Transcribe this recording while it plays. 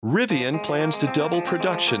Rivian plans to double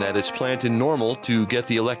production at its plant in Normal to get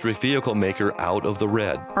the electric vehicle maker out of the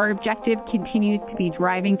red. Our objective continues to be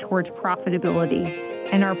driving towards profitability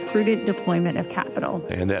and our prudent deployment of capital.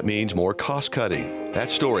 And that means more cost cutting.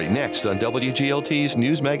 That story next on WGLT's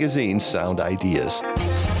news magazine, Sound Ideas.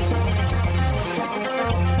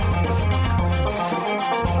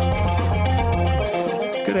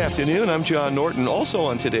 Good afternoon, I'm John Norton. Also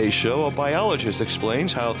on today's show, a biologist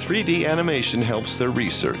explains how 3D animation helps their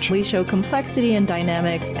research. We show complexity and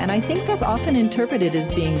dynamics, and I think that's often interpreted as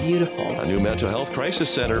being beautiful. A new mental health crisis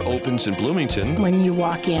center opens in Bloomington. When you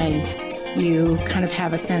walk in, you kind of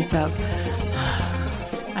have a sense of,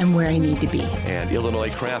 I'm where I need to be. And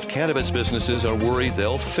Illinois craft cannabis businesses are worried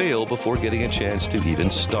they'll fail before getting a chance to even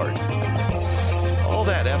start. All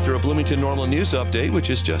that after a Bloomington Normal News update, which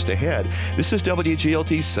is just ahead. This is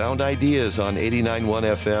WGLT Sound Ideas on 89.1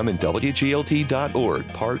 FM and WGLT.org,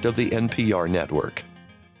 part of the NPR network.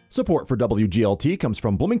 Support for WGLT comes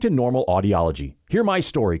from Bloomington Normal Audiology. Hear My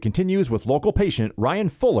Story continues with local patient Ryan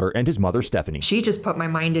Fuller and his mother, Stephanie. She just put my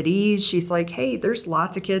mind at ease. She's like, hey, there's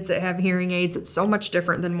lots of kids that have hearing aids. It's so much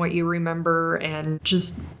different than what you remember, and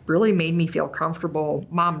just really made me feel comfortable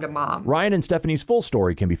mom to mom. Ryan and Stephanie's full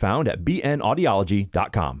story can be found at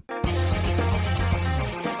bnaudiology.com.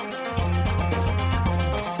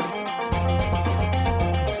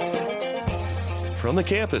 From the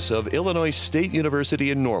campus of Illinois State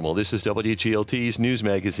University in Normal, this is WGLT's news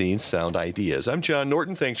magazine, Sound Ideas. I'm John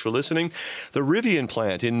Norton. Thanks for listening. The Rivian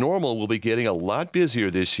plant in Normal will be getting a lot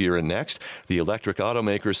busier this year and next. The electric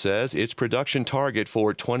automaker says its production target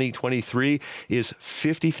for 2023 is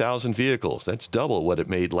 50,000 vehicles. That's double what it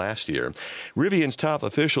made last year. Rivian's top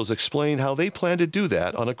officials explain how they plan to do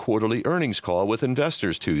that on a quarterly earnings call with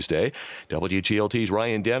investors Tuesday. WGLT's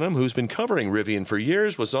Ryan Denham, who's been covering Rivian for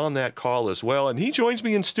years, was on that call as well, and he joins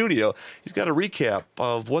me in studio. He's got a recap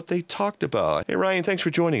of what they talked about. Hey, Ryan, thanks for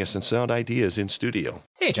joining us in Sound Ideas in studio.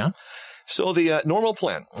 Hey, John. So the Normal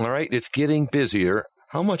plant, all right, it's getting busier.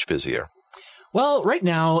 How much busier? Well, right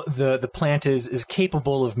now, the plant is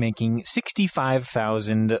capable of making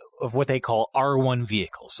 65,000 of what they call R1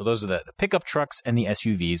 vehicles. So those are the pickup trucks and the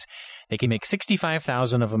SUVs. They can make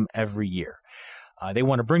 65,000 of them every year. They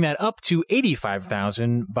want to bring that up to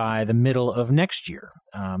 85,000 by the middle of next year.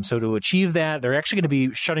 So to achieve that, they're actually going to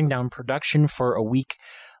be shutting down production for a week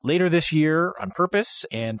later this year on purpose,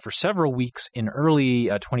 and for several weeks in early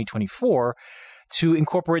 2024 to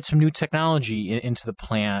incorporate some new technology into the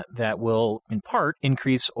plant that will, in part,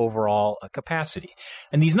 increase overall capacity.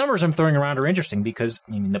 And these numbers I'm throwing around are interesting because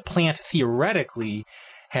the plant theoretically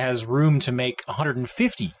has room to make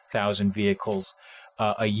 150,000 vehicles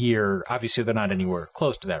a year. Obviously, they're not anywhere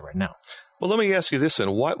close to that right now. Well, let me ask you this then.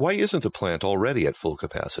 Why isn't the plant already at full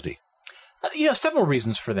capacity? Several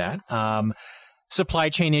reasons for that. Supply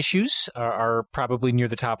chain issues are probably near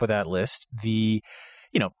the top of that list. The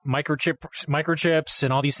microchips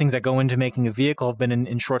and all these things that go into making a vehicle have been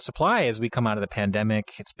in short supply as we come out of the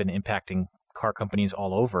pandemic. It's been impacting car companies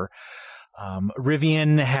all over.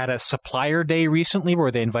 Rivian had a supplier day recently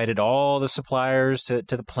where they invited all the suppliers to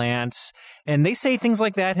the plants, and they say things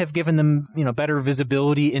like that have given them, better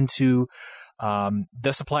visibility into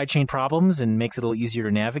the supply chain problems and makes it a little easier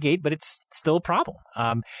to navigate, but it's still a problem.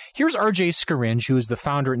 Here's RJ Scaringe, who is the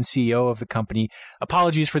founder and CEO of the company.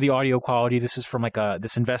 Apologies for the audio quality. This is from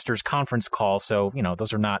this investors conference call, so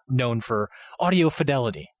those are not known for audio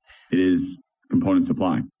fidelity. It is component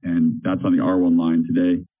supply, and that's on the R1 line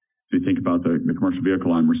today. If you think about the commercial vehicle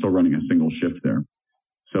line, we're still running a single shift there.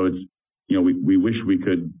 So it's, we wish we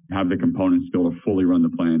could have the components still to fully run the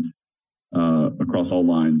plant across all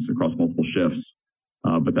lines, across multiple shifts,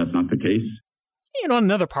 but that's not the case.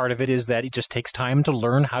 Another part of it is that it just takes time to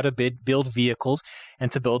learn how to build vehicles and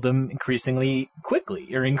to build them increasingly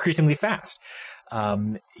quickly or increasingly fast.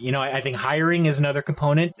 I think hiring is another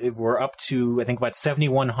component. We're up to, I think, about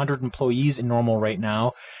 7,100 employees in Normal right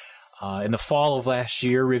now. In the fall of last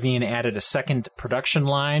year, Rivian added a second production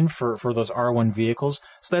line for those R1 vehicles.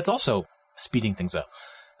 So that's also speeding things up.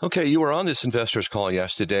 Okay, you were on this investors call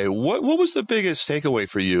yesterday. What was the biggest takeaway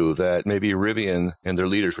for you that maybe Rivian and their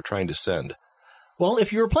leaders were trying to send? Well,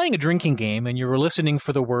 if you were playing a drinking game and you were listening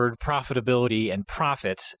for the word profitability and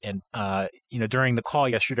profit, and during the call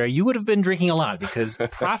yesterday, you would have been drinking a lot because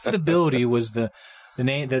profitability was the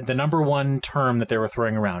number one term that they were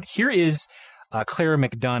throwing around. Here is Clara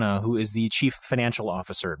McDonough, who is the chief financial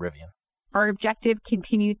officer at Rivian. Our objective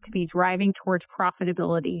continues to be driving towards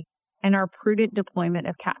profitability and our prudent deployment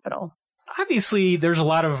of capital. Obviously, there's a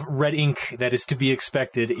lot of red ink that is to be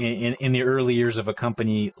expected in the early years of a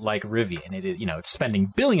company like Rivian. It's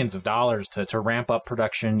spending billions of dollars to ramp up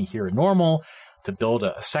production here in Normal. to build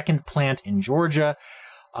a second plant in Georgia.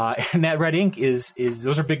 And that red ink is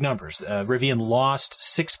those are big numbers. Rivian lost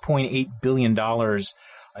 $6.8 billion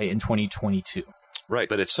in 2022. Right,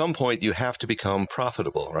 but at some point you have to become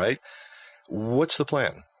profitable, right? What's the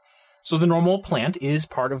plan? So the Normal plant is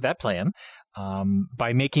part of that plan.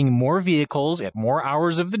 By making more vehicles at more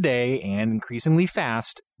hours of the day and increasingly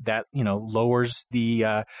fast, that lowers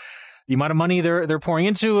the amount of money they're pouring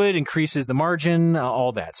into it, increases the margin,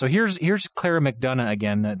 all that. So here's Clara McDonough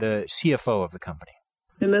again, the CFO of the company.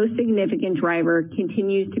 The most significant driver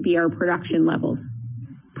continues to be our production levels.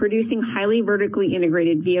 Producing highly vertically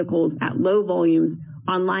integrated vehicles at low volumes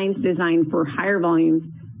on lines designed for higher volumes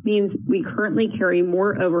means we currently carry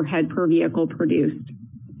more overhead per vehicle produced.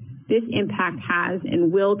 This impact has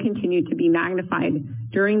and will continue to be magnified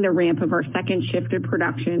during the ramp of our second shift of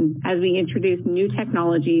production as we introduce new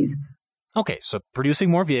technologies. Okay, so producing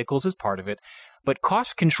more vehicles is part of it, but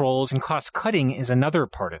cost controls and cost cutting is another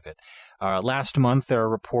part of it. Last month, there are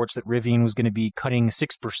reports that Rivian was going to be cutting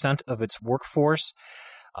 6% of its workforce.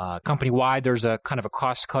 Company-wide, there's a kind of a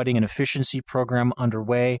cost-cutting and efficiency program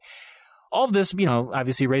underway. All of this,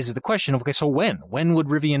 obviously raises the question of, okay, so when would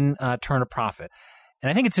Rivian turn a profit? And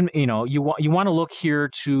I think it's, you want to look here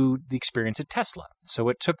to the experience at Tesla. So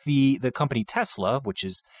it took the company Tesla, which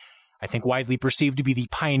is, I think, widely perceived to be the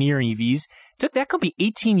pioneer in EVs, took that company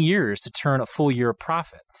 18 years to turn a full year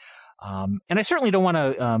profit. And I certainly don't want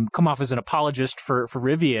to come off as an apologist for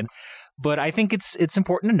Rivian, but I think it's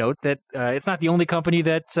important to note that it's not the only company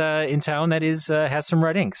that in town that has some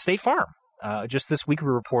red ink. State Farm. Just this week,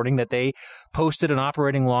 we're reporting that they posted an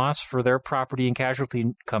operating loss for their property and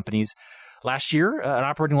casualty companies last year, an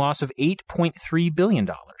operating loss of $8.3 billion.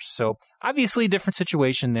 So obviously a different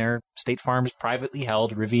situation there. State Farm is privately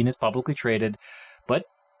held. Rivian is publicly traded. But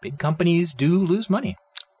big companies do lose money.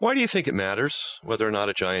 Why do you think it matters whether or not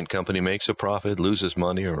a giant company makes a profit, loses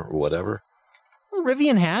money, or whatever? Well,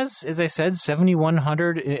 Rivian has, as I said,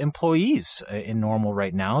 7,100 employees in Normal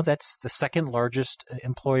right now. That's the second largest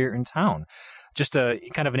employer in town. Just a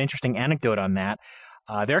kind of an interesting anecdote on that.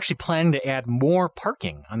 They're actually planning to add more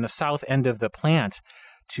parking on the south end of the plant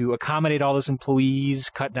to accommodate all those employees,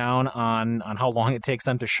 cut down on how long it takes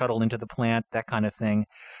them to shuttle into the plant, that kind of thing.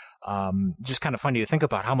 Just kind of funny to think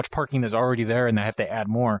about how much parking there's already there and they have to add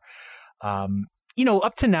more.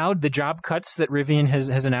 Up to now, the job cuts that Rivian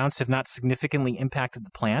has announced have not significantly impacted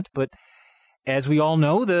the plant. But as we all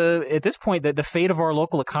know, at this point, the fate of our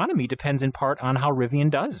local economy depends in part on how Rivian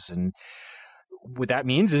does. And what that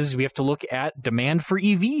means is we have to look at demand for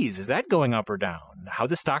EVs. Is that going up or down? How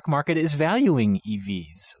the stock market is valuing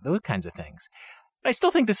EVs, those kinds of things. I still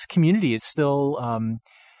think this community is still,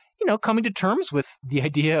 coming to terms with the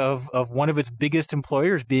idea of one of its biggest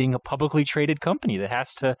employers being a publicly traded company that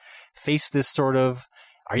has to face this sort of,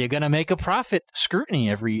 are you going to make a profit scrutiny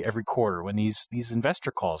every quarter when these investor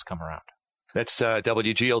calls come around. That's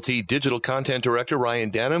WGLT Digital Content Director Ryan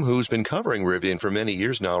Denham, who's been covering Rivian for many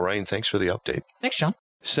years now. Ryan, thanks for the update. Thanks, John.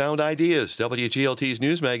 Sound Ideas, WGLT's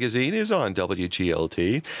news magazine, is on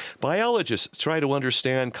WGLT. Biologists try to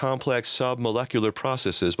understand complex submolecular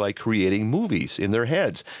processes by creating movies in their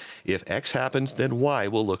heads. If X happens, then Y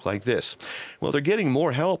will look like this. Well, they're getting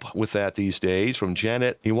more help with that these days from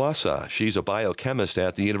Janet Iwasa. She's a biochemist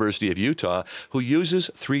at the University of Utah who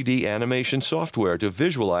uses 3D animation software to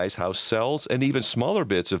visualize how cells and even smaller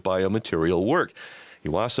bits of biomaterial work.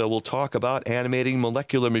 Iwasa will talk about animating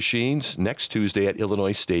molecular machines next Tuesday at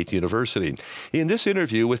Illinois State University. In this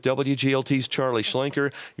interview with WGLT's Charlie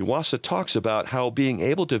Schlenker, Iwasa talks about how being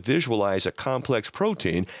able to visualize a complex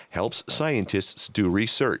protein helps scientists do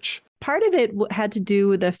research. Part of it had to do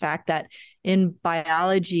with the fact that in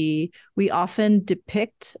biology, we often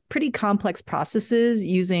depict pretty complex processes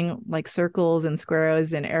using like circles and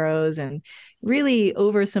squares and arrows and really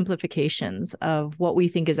oversimplifications of what we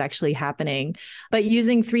think is actually happening. But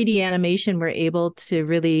using 3D animation, we're able to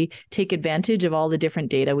really take advantage of all the different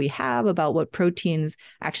data we have about what proteins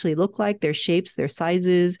actually look like, their shapes, their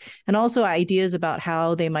sizes, and also ideas about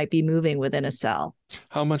how they might be moving within a cell.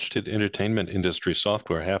 How much did entertainment industry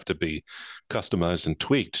software have to be customized and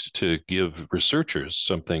tweaked to give researchers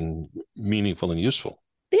something meaningful and useful?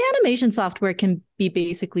 The animation software can be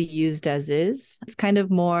basically used as is. It's kind of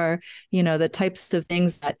more, the types of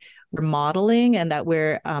things that we're modeling and that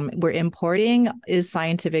we're importing is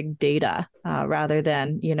scientific data rather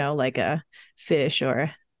than, like a fish or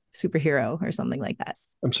a superhero or something like that.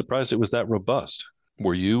 I'm surprised it was that robust.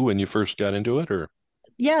 Were you when you first got into it, or?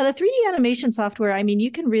 Yeah, the 3D animation software,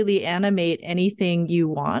 you can really animate anything you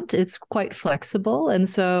want. It's quite flexible. And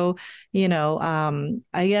so,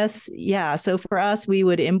 I guess, yeah. So for us, we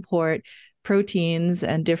would import proteins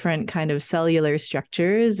and different kind of cellular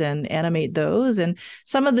structures and animate those. And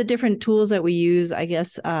some of the different tools that we use, I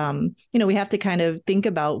guess, we have to kind of think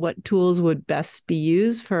about what tools would best be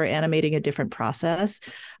used for animating a different process.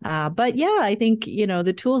 But yeah, I think,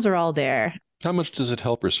 the tools are all there. How much does it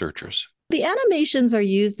help researchers? The animations are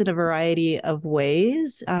used in a variety of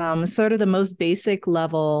ways. Sort of the most basic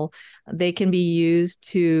level, they can be used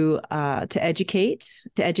to educate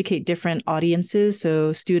different audiences.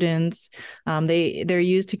 So students, they're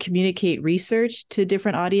used to communicate research to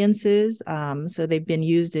different audiences. So they've been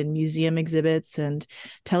used in museum exhibits and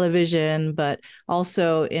television, but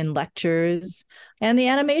also in lectures. And the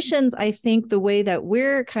animations, I think the way that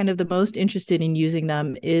we're kind of the most interested in using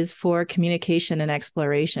them is for communication and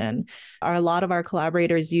exploration. A lot of our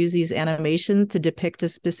collaborators use these animations to depict a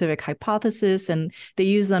specific hypothesis, and they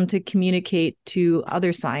use them to communicate to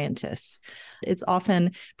other scientists. It's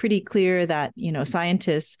often pretty clear that,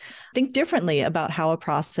 scientists think differently about how a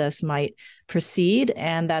process might proceed,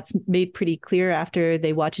 and that's made pretty clear after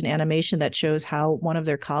they watch an animation that shows how one of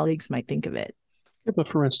their colleagues might think of it. Give a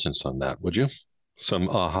for instance on that, would you? Some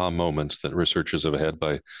aha moments that researchers have had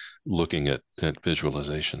by looking at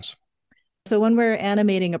visualizations. So when we're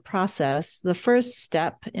animating a process, the first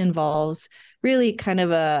step involves really kind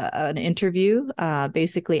of an interview,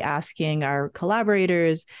 basically asking our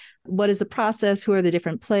collaborators, what is the process? Who are the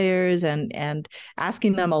different players? And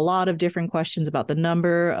asking them a lot of different questions about the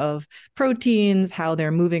number of proteins, how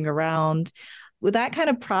they're moving around. With that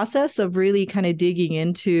kind of process of really kind of digging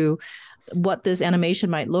into what this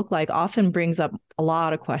animation might look like often brings up a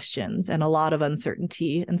lot of questions and a lot of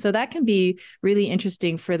uncertainty. And so that can be really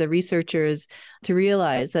interesting for the researchers to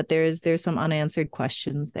realize that there's some unanswered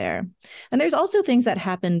questions there. And there's also things that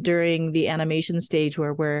happen during the animation stage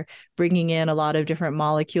where we're bringing in a lot of different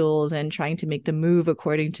molecules and trying to make them move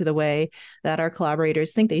according to the way that our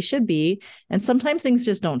collaborators think they should be. And sometimes things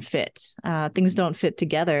just don't fit. Things don't fit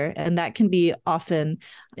together. And that can be often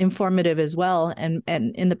informative as well. And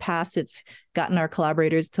in the past, it's gotten our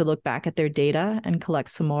collaborators to look back at their data and collect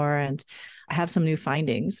some more and have some new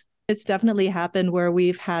findings. It's definitely happened where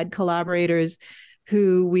we've had collaborators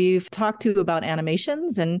who we've talked to about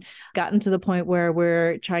animations and gotten to the point where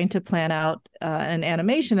we're trying to plan out an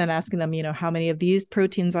animation and asking them, how many of these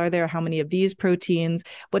proteins are there? How many of these proteins?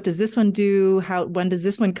 What does this one do? When does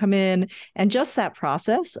this one come in? And just that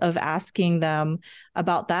process of asking them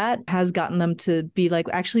about that has gotten them to be like,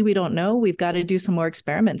 actually, we don't know. We've got to do some more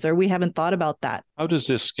experiments, or we haven't thought about that. How does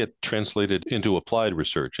this get translated into applied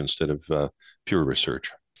research instead of pure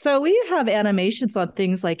research? So we have animations on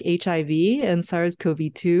things like HIV and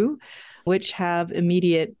SARS-CoV-2, which have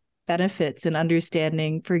immediate benefits in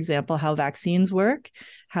understanding, for example, how vaccines work,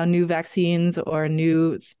 how new vaccines or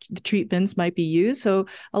new treatments might be used. So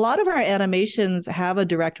a lot of our animations have a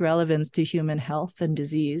direct relevance to human health and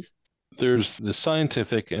disease. There's the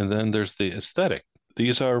scientific and then there's the aesthetic.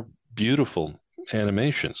 These are beautiful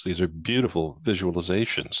animations. These are beautiful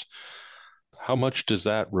visualizations. How much does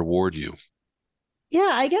that reward you?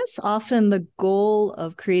 Yeah, I guess often the goal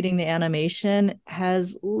of creating the animation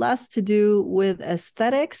has less to do with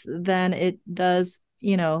aesthetics than it does,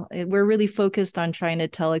 we're really focused on trying to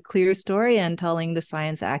tell a clear story and telling the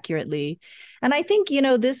science accurately. And I think,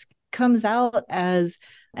 this comes out as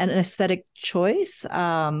an aesthetic choice.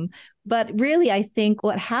 But really, I think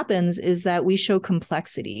what happens is that we show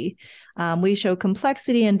complexity. We show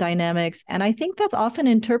complexity and dynamics, and I think that's often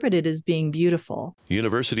interpreted as being beautiful.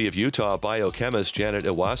 University of Utah biochemist Janet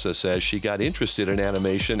Iwasa says she got interested in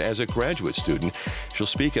animation as a graduate student. She'll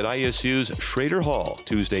speak at ISU's Schrader Hall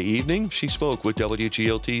Tuesday evening. She spoke with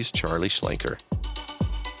WGLT's Charlie Schlenker.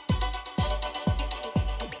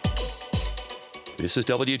 This is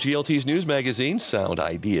WGLT's news magazine, Sound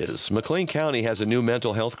Ideas. McLean County has a new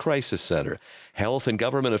mental health crisis center. Health and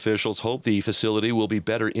government officials hope the facility will be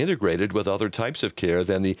better integrated with other types of care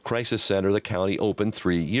than the crisis center the county opened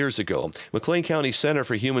 3 years ago. McLean County Center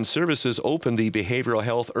for Human Services opened the Behavioral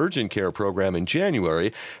Health Urgent Care Program in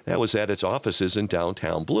January. That was at its offices in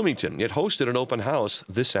downtown Bloomington. It hosted an open house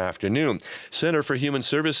this afternoon. Center for Human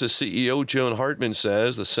Services CEO Joan Hartman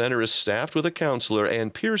says the center is staffed with a counselor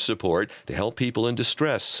and peer support to help people in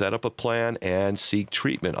distress set up a plan and seek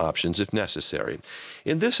treatment options if necessary.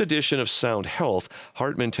 In this edition of Sound Health,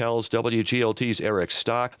 Hartman tells WGLT's Eric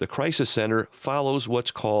Stock the crisis center follows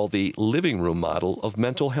what's called the living room model of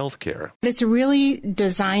mental health care. It's really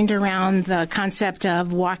designed around the concept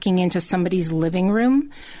of walking into somebody's living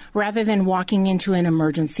room rather than walking into an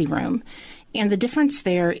emergency room. And the difference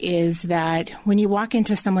there is that when you walk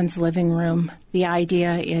into someone's living room, the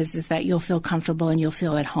idea is that you'll feel comfortable and you'll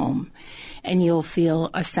feel at home and you'll feel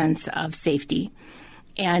a sense of safety.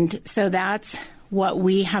 And so that's what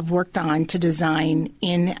we have worked on to design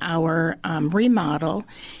in our remodel,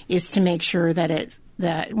 is to make sure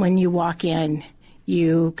that when you walk in,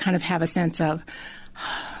 you kind of have a sense of,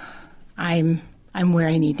 I'm where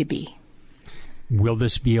I need to be. Will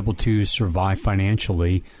this be able to survive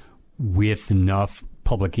financially with enough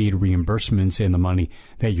public aid reimbursements and the money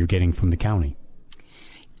that you're getting from the county?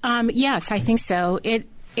 Yes, I think so.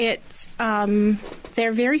 They're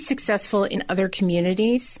very successful in other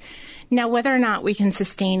communities. Now, whether or not we can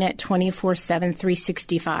sustain it 24/7,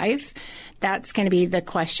 365, that's going to be the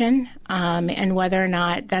question. And whether or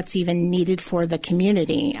not that's even needed for the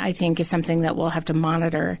community, I think, is something that we'll have to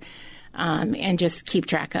monitor and just keep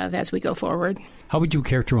track of as we go forward. How would you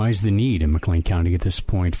characterize the need in McLean County at this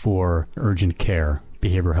point for urgent care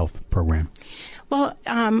behavioral health program? Well,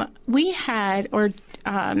 the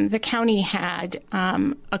county had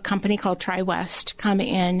a company called TriWest come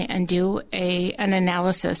in and do an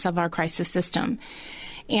analysis of our crisis system.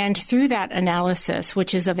 And through that analysis,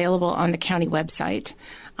 which is available on the county website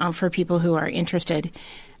for people who are interested,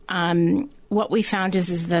 what we found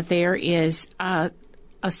is that there is a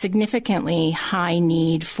significantly high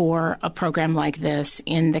need for a program like this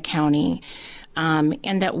in the county,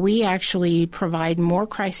 and that we actually provide more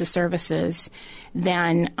crisis services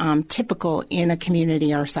than typical in a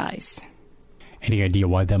community our size. Any idea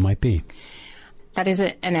why that might be? That is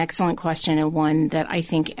an excellent question, and one that I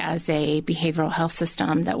think as a behavioral health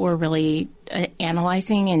system that we're really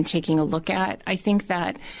analyzing and taking a look at. I think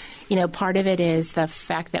that, part of it is the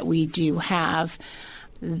fact that we do have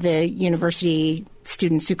the university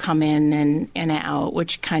students who come in and out,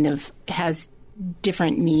 which kind of has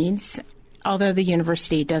different needs, although the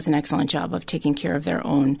university does an excellent job of taking care of their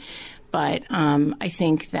own. But I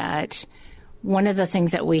think that one of the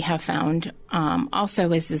things that we have found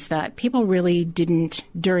also is that people really during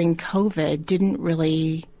COVID, didn't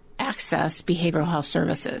really access behavioral health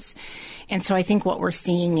services. And so I think what we're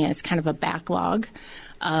seeing is kind of a backlog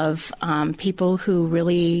of people who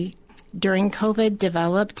really during COVID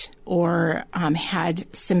developed or had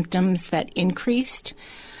symptoms that increased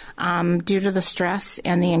due to the stress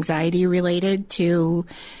and the anxiety related to,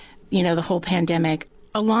 the whole pandemic,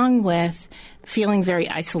 along with feeling very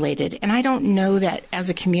isolated. And I don't know that as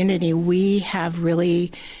a community we have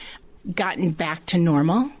really gotten back to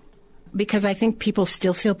normal, because I think people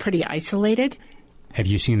still feel pretty isolated. Have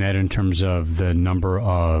you seen that in terms of the number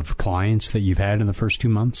of clients that you've had in the first 2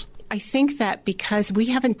 months? I think that because we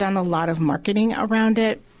haven't done a lot of marketing around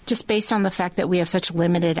it, just based on the fact that we have such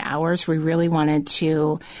limited hours, we really wanted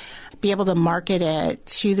to be able to market it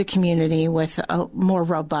to the community with a more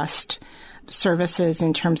robust services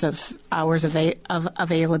in terms of hours of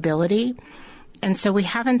availability. And so we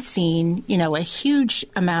haven't seen, a huge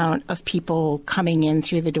amount of people coming in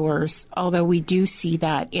through the doors, although we do see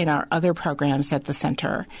that in our other programs at the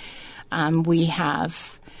center. We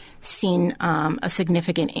have seen a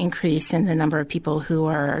significant increase in the number of people who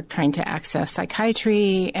are trying to access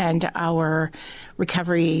psychiatry and our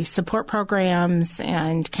recovery support programs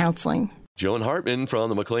and counseling. Joan Hartman from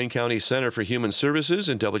the McLean County Center for Human Services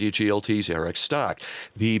and WGLT's Eric Stock.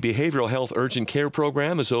 The Behavioral Health Urgent Care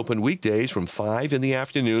Program is open weekdays from 5 in the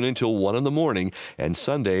afternoon until 1 in the morning and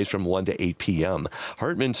Sundays from 1 to 8 p.m.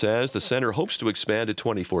 Hartman says the center hopes to expand to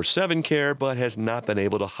 24/7 care but has not been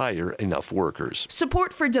able to hire enough workers.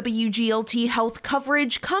 Support for WGLT health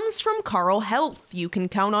coverage comes from Carle Health. You can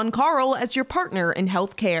count on Carle as your partner in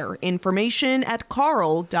health care. Information at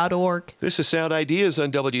carle.org. This is Sound Ideas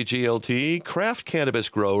on WGLT. Craft cannabis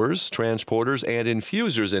growers, transporters, and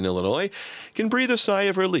infusers in Illinois can breathe a sigh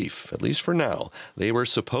of relief, at least for now. They were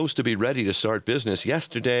supposed to be ready to start business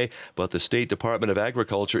yesterday, but the State Department of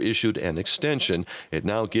Agriculture issued an extension. It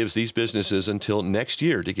now gives these businesses until next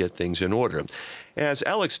year to get things in order. As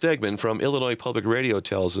Alex Stegman from Illinois Public Radio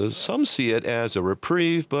tells us, some see it as a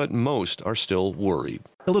reprieve, but most are still worried.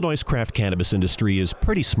 Illinois' craft cannabis industry is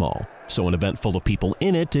pretty small, so an event full of people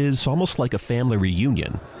in it is almost like a family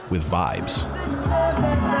reunion with vibes.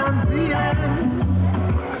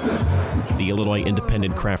 The Illinois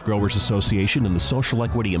Independent Craft Growers Association and the Social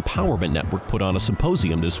Equity Empowerment Network put on a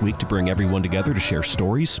symposium this week to bring everyone together to share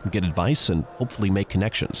stories, get advice, and hopefully make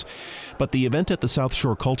connections. But the event at the South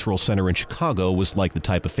Shore Cultural Center in Chicago was like the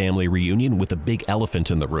type of family reunion with a big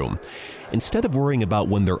elephant in the room. Instead of worrying about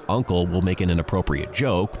when their uncle will make an inappropriate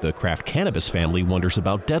joke, the craft cannabis family wonders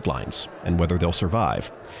about deadlines and whether they'll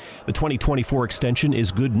survive. The 2024 extension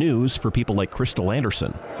is good news for people like Crystal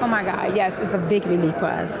Anderson. Oh my God, yes, it's a big relief for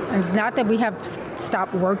us. And it's not that we have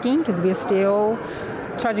stopped working, because we're still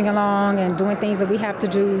trudging along and doing things that we have to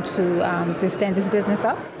do to stand this business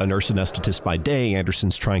up. A nurse anesthetist by day,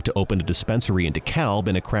 Anderson's trying to open a dispensary in DeKalb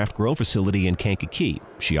and a craft grow facility in Kankakee.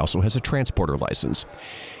 She also has a transporter license.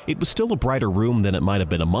 It was still a brighter room than it might have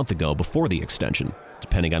been a month ago before the extension.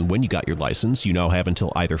 Depending on when you got your license, you now have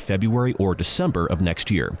until either February or December of next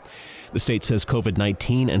year. The state says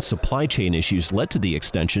COVID-19 and supply chain issues led to the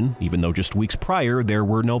extension, even though just weeks prior there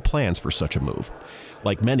were no plans for such a move.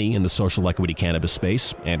 Like many in the social equity cannabis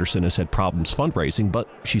space, Anderson has had problems fundraising, but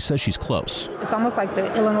she says she's close. It's almost like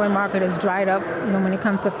the Illinois market has dried up, when it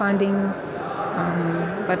comes to funding.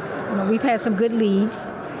 But we've had some good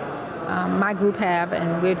leads. My group have,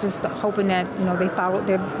 and we're just hoping that they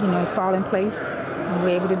fall in place. And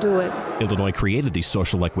we're able to do it. Illinois created these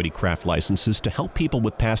social equity craft licenses to help people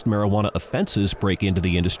with past marijuana offenses break into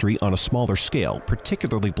the industry on a smaller scale,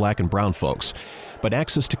 particularly black and brown folks. But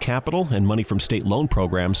access to capital and money from state loan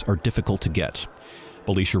programs are difficult to get.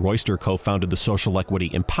 Felicia Royster co-founded the Social Equity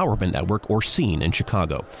Empowerment Network, or SEEN, in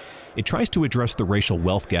Chicago. It tries to address the racial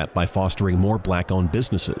wealth gap by fostering more black-owned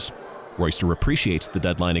businesses. Royster appreciates the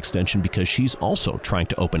deadline extension because she's also trying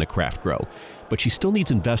to open a craft grow, but she still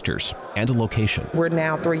needs investors and a location. We're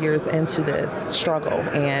now 3 years into this struggle,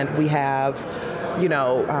 and we have,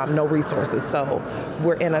 no resources. So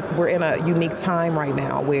we're in a unique time right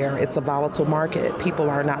now where it's a volatile market. People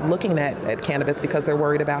are not looking at cannabis because they're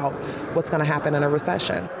worried about what's going to happen in a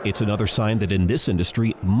recession. It's another sign that in this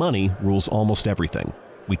industry, money rules almost everything.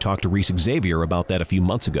 We talked to Reese Xavier about that a few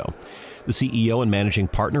months ago. The CEO and managing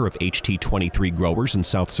partner of HT23 Growers in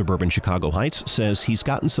South Suburban Chicago Heights says he's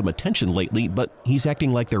gotten some attention lately, but he's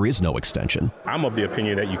acting like there is no extension. I'm of the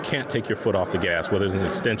opinion that you can't take your foot off the gas, whether it's an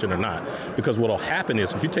extension or not, because what will happen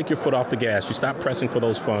is if you take your foot off the gas, you stop pressing for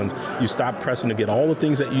those funds, you stop pressing to get all the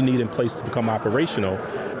things that you need in place to become operational.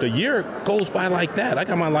 The year goes by like that. I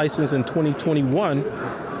got my license in 2021.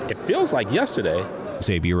 It feels like yesterday.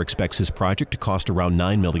 Xavier expects his project to cost around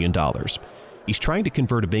 $9 million. He's trying to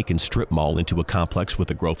convert a vacant strip mall into a complex with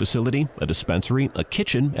a grow facility, a dispensary, a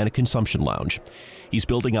kitchen, and a consumption lounge. He's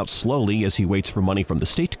building out slowly as he waits for money from the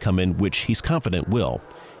state to come in, which he's confident will.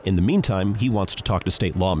 In the meantime, he wants to talk to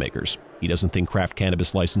state lawmakers. He doesn't think craft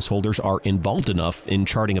cannabis license holders are involved enough in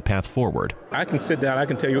charting a path forward. I can sit down, I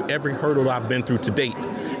can tell you every hurdle I've been through to date,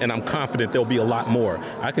 and I'm confident there'll be a lot more.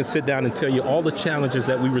 I can sit down and tell you all the challenges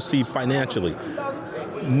that we receive financially.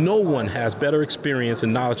 No one has better experience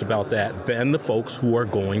and knowledge about that than the folks who are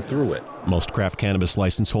going through it. Most craft cannabis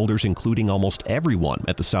license holders, including almost everyone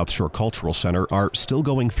at the South Shore Cultural Center, are still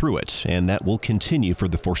going through it, and that will continue for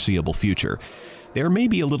the foreseeable future. There may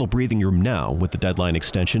be a little breathing room now with the deadline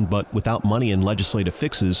extension, but without money and legislative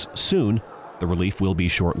fixes, soon the relief will be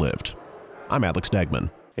short-lived. I'm Alex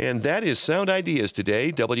Degman. And that is Sound Ideas today.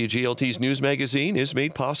 WGLT's news magazine is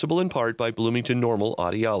made possible in part by Bloomington Normal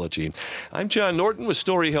Audiology. I'm John Norton with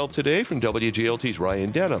story help today from WGLT's Ryan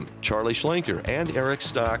Denham, Charlie Schlenker, and Eric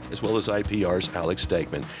Stock, as well as IPR's Alex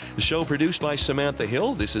Stegman. The show produced by Samantha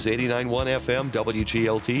Hill. This is 89.1 FM,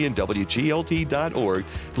 WGLT, and WGLT.org.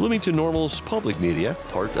 Bloomington Normal's public media,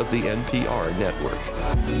 part of the NPR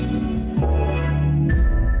network.